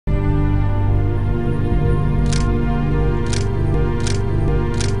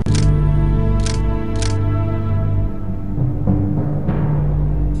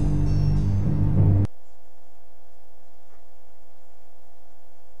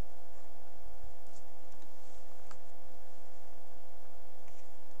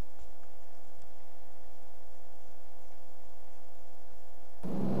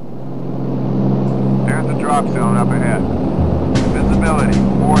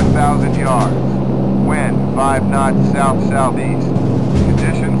yards. Wind 5 knots south-southeast.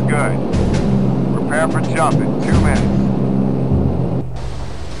 Conditions good. Prepare for jump in 2 minutes.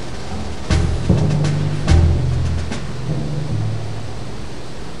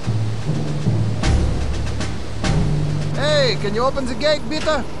 Hey, can you open the gate, bitte?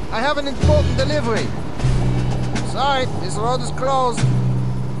 I have an important delivery. Sorry, this road is closed.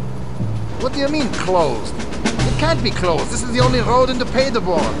 What do you mean, closed? It can't be closed. This is the only road in the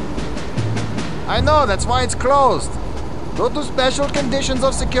Paderborn. I know, that's why it's closed. Due to special conditions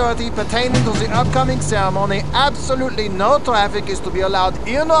of security pertaining to the upcoming ceremony, absolutely no traffic is to be allowed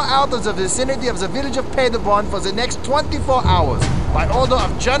in or out of the vicinity of the village of Paderborn for the next 24 hours, by order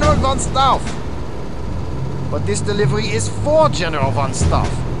of General von Stauff. But this delivery is for General von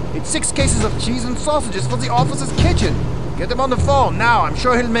Stauff. It's 6 cases of cheese and sausages for the officer's kitchen. Get him on the phone now, I'm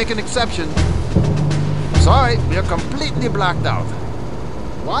sure he'll make an exception. Sorry, we're completely blacked out.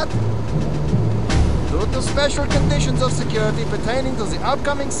 What? Due to special conditions of security pertaining to the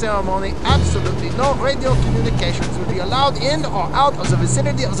upcoming ceremony, absolutely no radio communications will be allowed in or out of the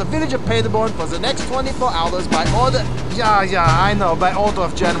vicinity of the village of Paderborn for the next 24 hours by order... Yeah, I know, by order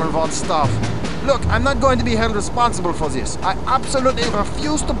of General von Stauff. Look, I'm not going to be held responsible for this. I absolutely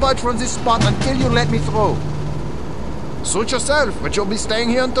refuse to budge from this spot until you let me through. Suit yourself, but you'll be staying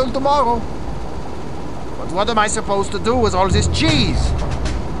here until tomorrow. But what am I supposed to do with all this cheese?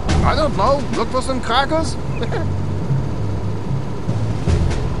 I don't know. Look for some crackers?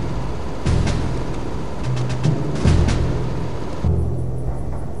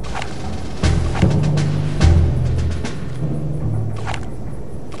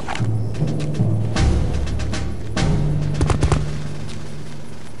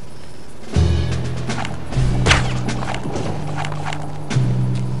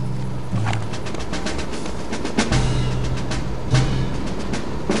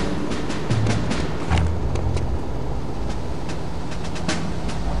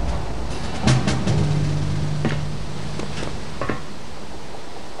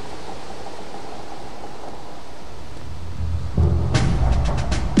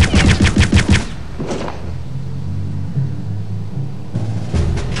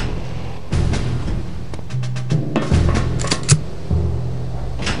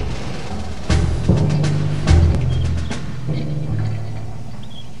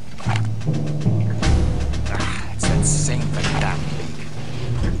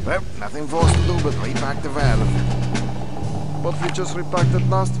 Nothing for us to do but repack the valve. But we just repacked it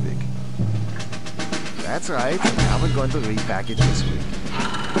last week. That's right, now we're going to repack it this week.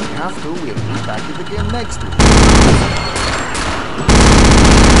 If we have to, we'll repack it again next week.